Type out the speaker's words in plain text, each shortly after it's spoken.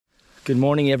Good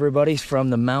morning, everybody, from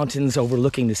the mountains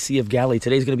overlooking the Sea of Galilee.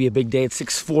 Today's going to be a big day. It's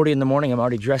 6:40 in the morning. I'm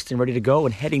already dressed and ready to go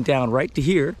and heading down right to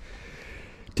here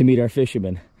to meet our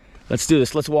fishermen. Let's do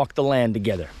this. Let's walk the land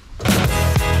together.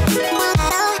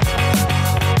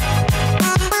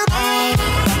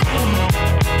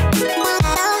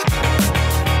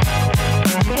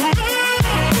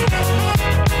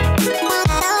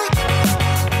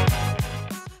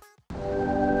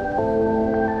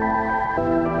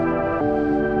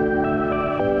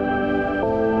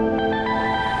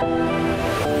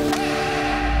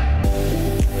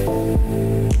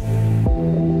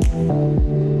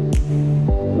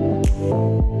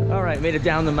 Made it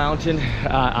down the mountain.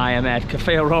 I am at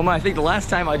Cafe Aroma. I think the last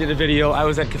time I did a video, I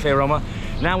was at Cafe Aroma.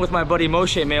 Now with my buddy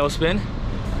Moshe Mailspin.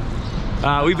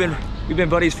 We've been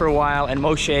buddies for a while, and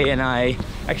Moshe and I,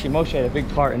 actually Moshe had a big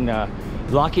part in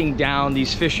locking down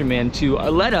these fishermen to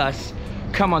let us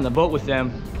come on the boat with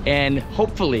them and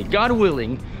hopefully, God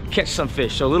willing, catch some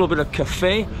fish. So a little bit of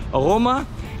Cafe Aroma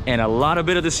and a lot of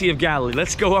bit of the Sea of Galilee.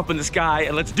 Let's go up in the sky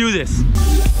and let's do this.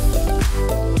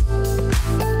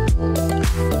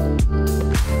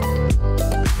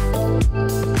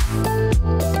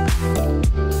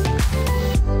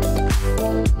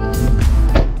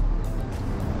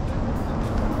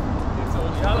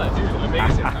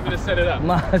 Amazing. I'm gonna set it up. Dude,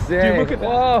 look at that.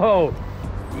 Whoa!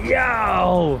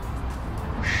 Yo!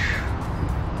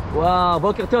 Wow,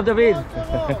 Boker Tov, David.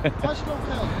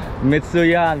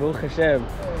 Mitsuyan, Baruch Hashem.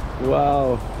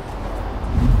 Wow.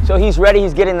 So he's ready.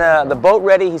 He's getting the boat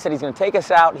ready. He said he's gonna take us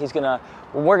out.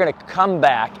 We're gonna come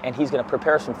back and he's gonna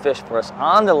prepare some fish for us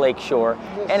on the lake shore.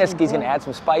 And he's gonna add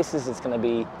some spices. It's gonna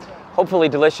be hopefully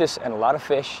delicious and a lot of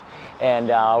fish. And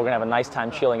we're gonna have a nice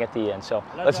time chilling at the end. So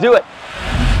let's do it.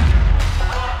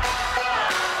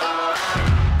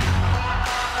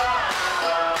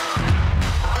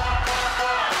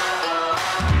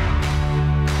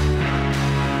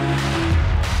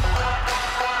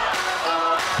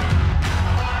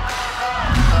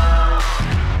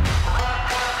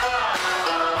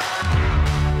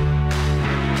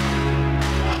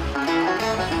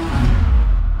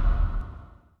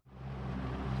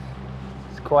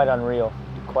 Quite unreal,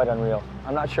 quite unreal.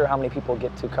 I'm not sure how many people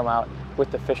get to come out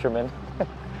with the fishermen.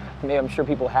 Maybe I'm sure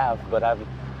people have, but I feel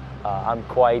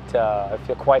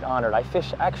quite honored. I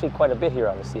fish actually quite a bit here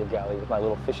on the Sea of Galilee with my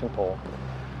little fishing pole.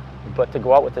 But to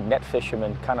go out with the net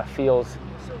fishermen kind of feels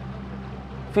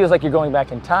like you're going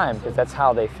back in time, because that's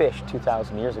how they fished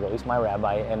 2,000 years ago. At least my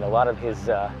rabbi and a lot of his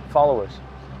followers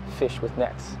fish with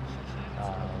nets.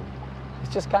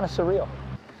 It's just kind of surreal.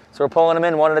 So we're pulling them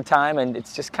in one at a time, and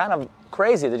it's just kind of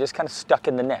crazy. They're just kind of stuck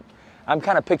in the net. I'm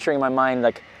kind of picturing in my mind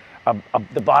like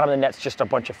the bottom of the net's just a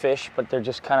bunch of fish, but they're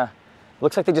just kind of,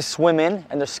 looks like they just swim in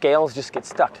and their scales just get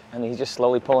stuck, and he's just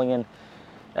slowly pulling in.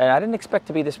 And I didn't expect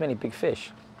to be this many big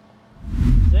fish.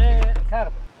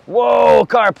 Carp. Whoa,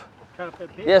 carp!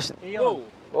 Yes. Whoa.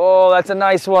 Oh, that's a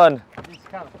nice one.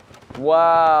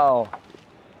 Wow.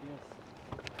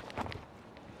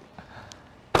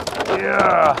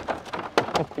 Yeah.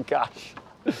 Oh my gosh.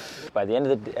 By the end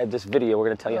of this video, we're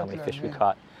going to tell you how many fish we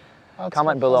caught.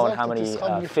 Comment below on how many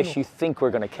fish you think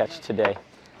we're going to catch today.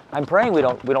 I'm praying we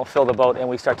don't fill the boat and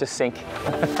we start to sink.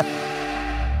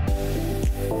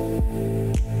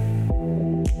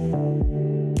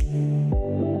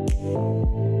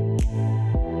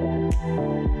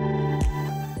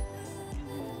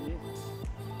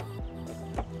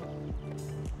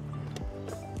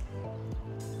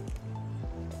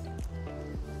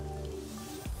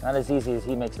 Not as easy as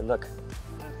he makes it look.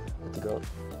 With the goat.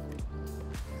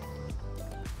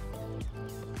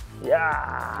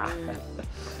 Yeah!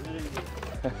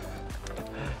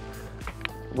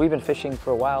 We've been fishing for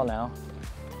a while now,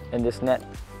 and this net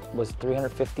was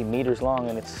 350 meters long,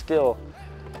 and it's still,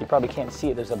 you probably can't see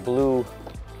it, there's a blue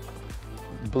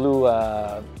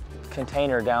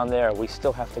container down there we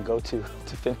still have to go to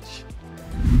finish.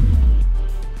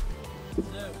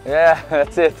 Yeah,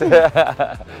 that's it.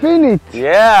 Finish.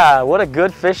 Yeah, what a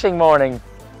good fishing morning.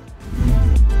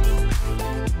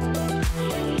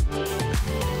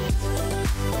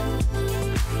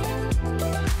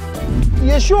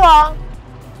 ישוע,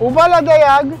 הוא בא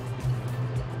לדייג,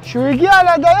 כשהוא הגיע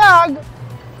לדייג,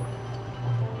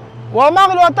 הוא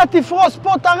אמר לו, אתה תפרוס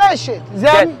פה את הרשת.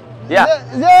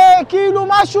 זה כאילו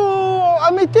משהו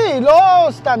אמיתי, לא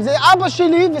סתם. זה אבא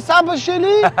שלי וסבא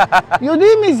שלי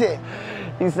יודעים מזה.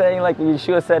 He's saying like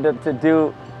Yeshua said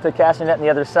to cast a net on the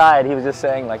other side. He was just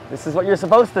saying like, this is what you're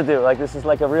supposed to do. Like this is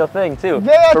like a real thing too.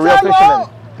 For real fishermen.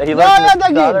 That he learned from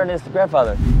his father and his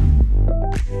grandfather.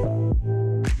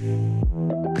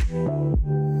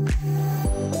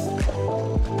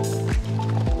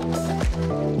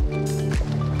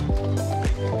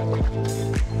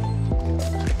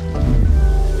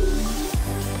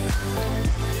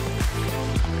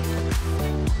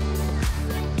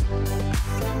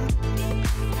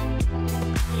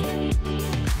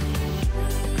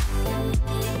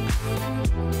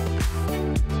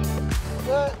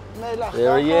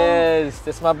 There he is.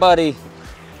 That's my buddy,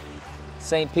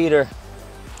 St. Peter.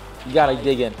 You gotta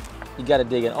dig in. You gotta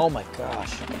dig in. Oh my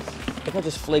gosh. Look how it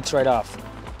just flakes right off.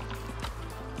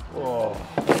 Whoa.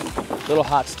 A little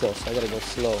hot still, so I gotta go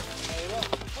slow.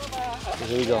 So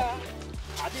here we go.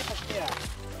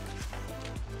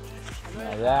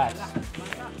 Now that.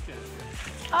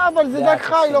 אבל זה דג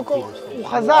חי, הוא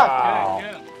חזק.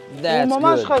 הוא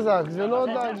ממש חזק, זה לא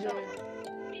דג.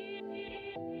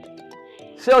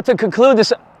 So to conclude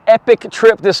this epic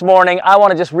trip this morning, I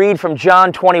want to just read from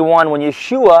John 21 when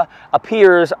Yeshua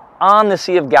appears on the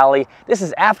Sea of Galilee. This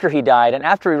is after he died and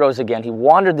after he rose again. He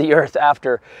wandered the earth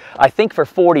after, I think, for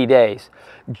 40 days.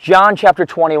 John chapter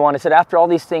 21, it said, after all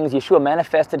these things, Yeshua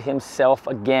manifested himself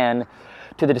again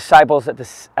to the disciples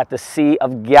at the Sea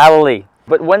of Galilee.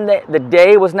 But when the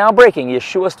day was now breaking,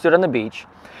 Yeshua stood on the beach,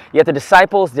 yet the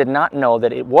disciples did not know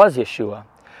that it was Yeshua.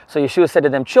 So Yeshua said to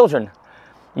them, children,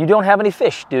 you don't have any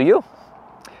fish, do you?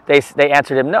 They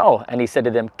answered him, no. And he said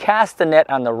to them, cast the net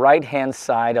on the right-hand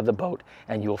side of the boat,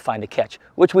 and you will find a catch,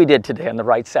 which we did today on the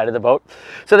right side of the boat.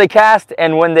 So they cast,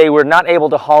 and when they were not able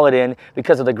to haul it in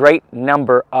because of the great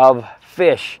number of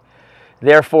fish,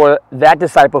 therefore that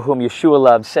disciple whom Yeshua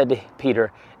loved said to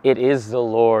Peter, it is the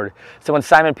Lord. So when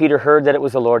Simon Peter heard that it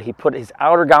was the Lord, he put his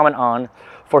outer garment on,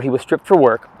 for he was stripped for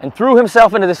work, and threw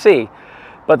himself into the sea.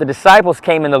 But the disciples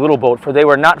came in the little boat, for they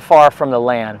were not far from the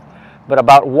land, but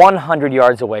about 100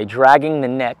 yards away, dragging the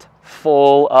net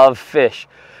full of fish.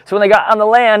 So when they got on the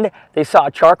land, they saw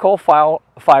a charcoal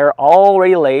fire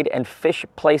already laid, and fish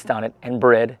placed on it, and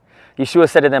bread. Yeshua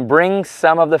said to them, bring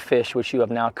some of the fish which you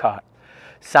have now caught.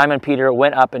 Simon Peter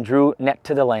went up and drew net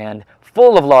to the land,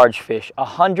 full of large fish,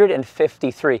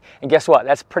 153. And guess what?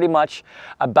 That's pretty much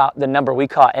about the number we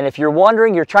caught. And if you're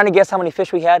wondering, you're trying to guess how many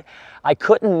fish we had, I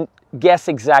couldn't guess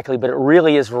exactly, but it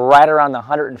really is right around the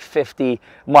 150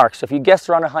 mark. So if you guessed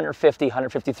around 150,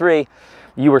 153,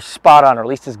 you were spot on, or at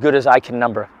least as good as I can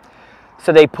number.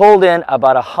 So they pulled in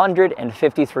about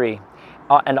 153.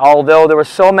 And although there were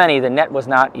so many, the net was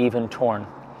not even torn.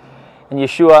 And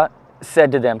Yeshua said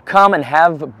to them, come and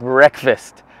have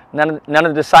breakfast. None of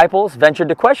the disciples ventured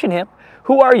to question him.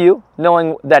 Who are you?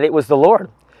 Knowing that it was the Lord.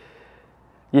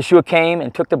 Yeshua came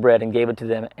and took the bread and gave it to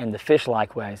them, and the fish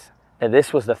likewise. And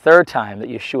this was the third time that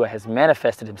Yeshua has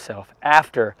manifested himself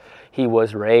after he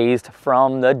was raised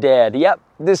from the dead. Yep,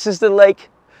 this is the lake.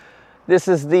 This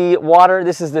is the water.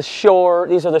 This is the shore.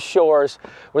 These are the shores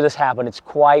where this happened. It's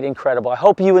quite incredible. I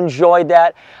hope you enjoyed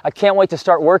that. I can't wait to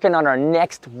start working on our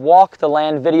next Walk the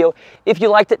Land video. If you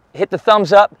liked it, hit the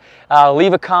thumbs up,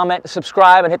 leave a comment,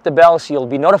 subscribe, and hit the bell so you'll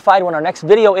be notified when our next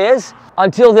video is.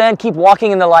 Until then, keep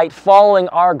walking in the light, following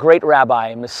our great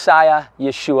Rabbi, Messiah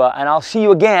Yeshua, and I'll see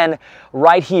you again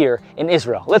right here in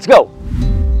Israel. Let's go.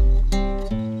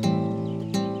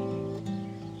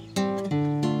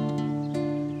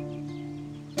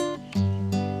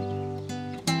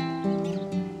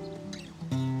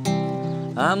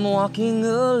 I'm walking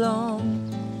along,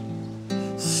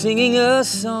 singing a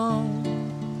song,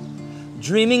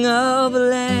 dreaming of a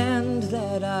land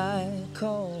that I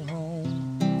call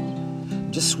home.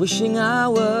 Just wishing I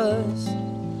was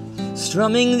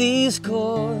strumming these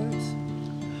chords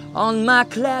on my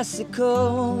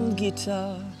classical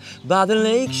guitar by the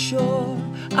lakeshore.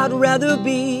 I'd rather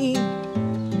be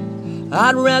in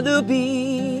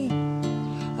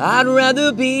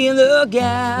the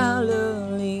Galilee.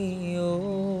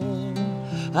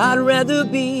 I'd rather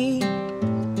be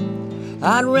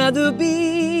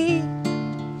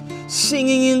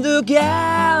singing in the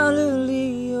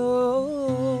Galilee.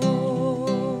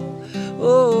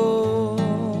 Oh.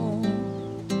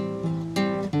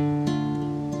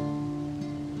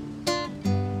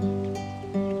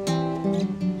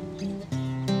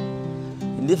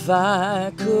 And if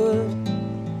I could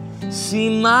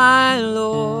see my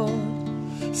Lord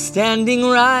standing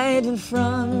right in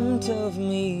front of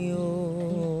me,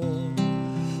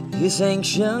 his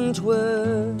ancient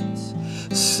words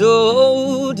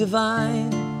so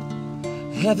divine,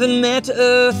 heaven met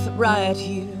earth right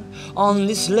here on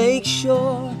this lake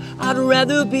shore. I'd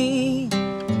rather be in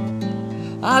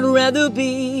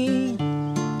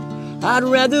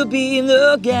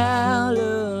the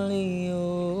Galilee.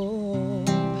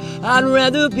 I'd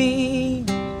rather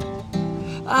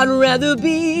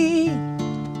be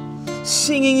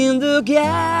singing in the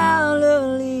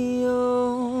Galilee.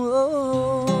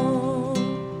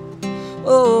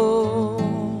 Oh,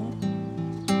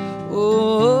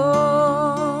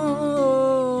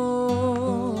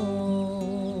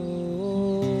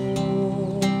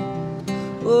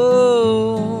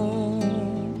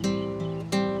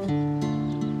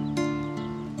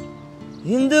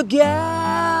 in the Galilee.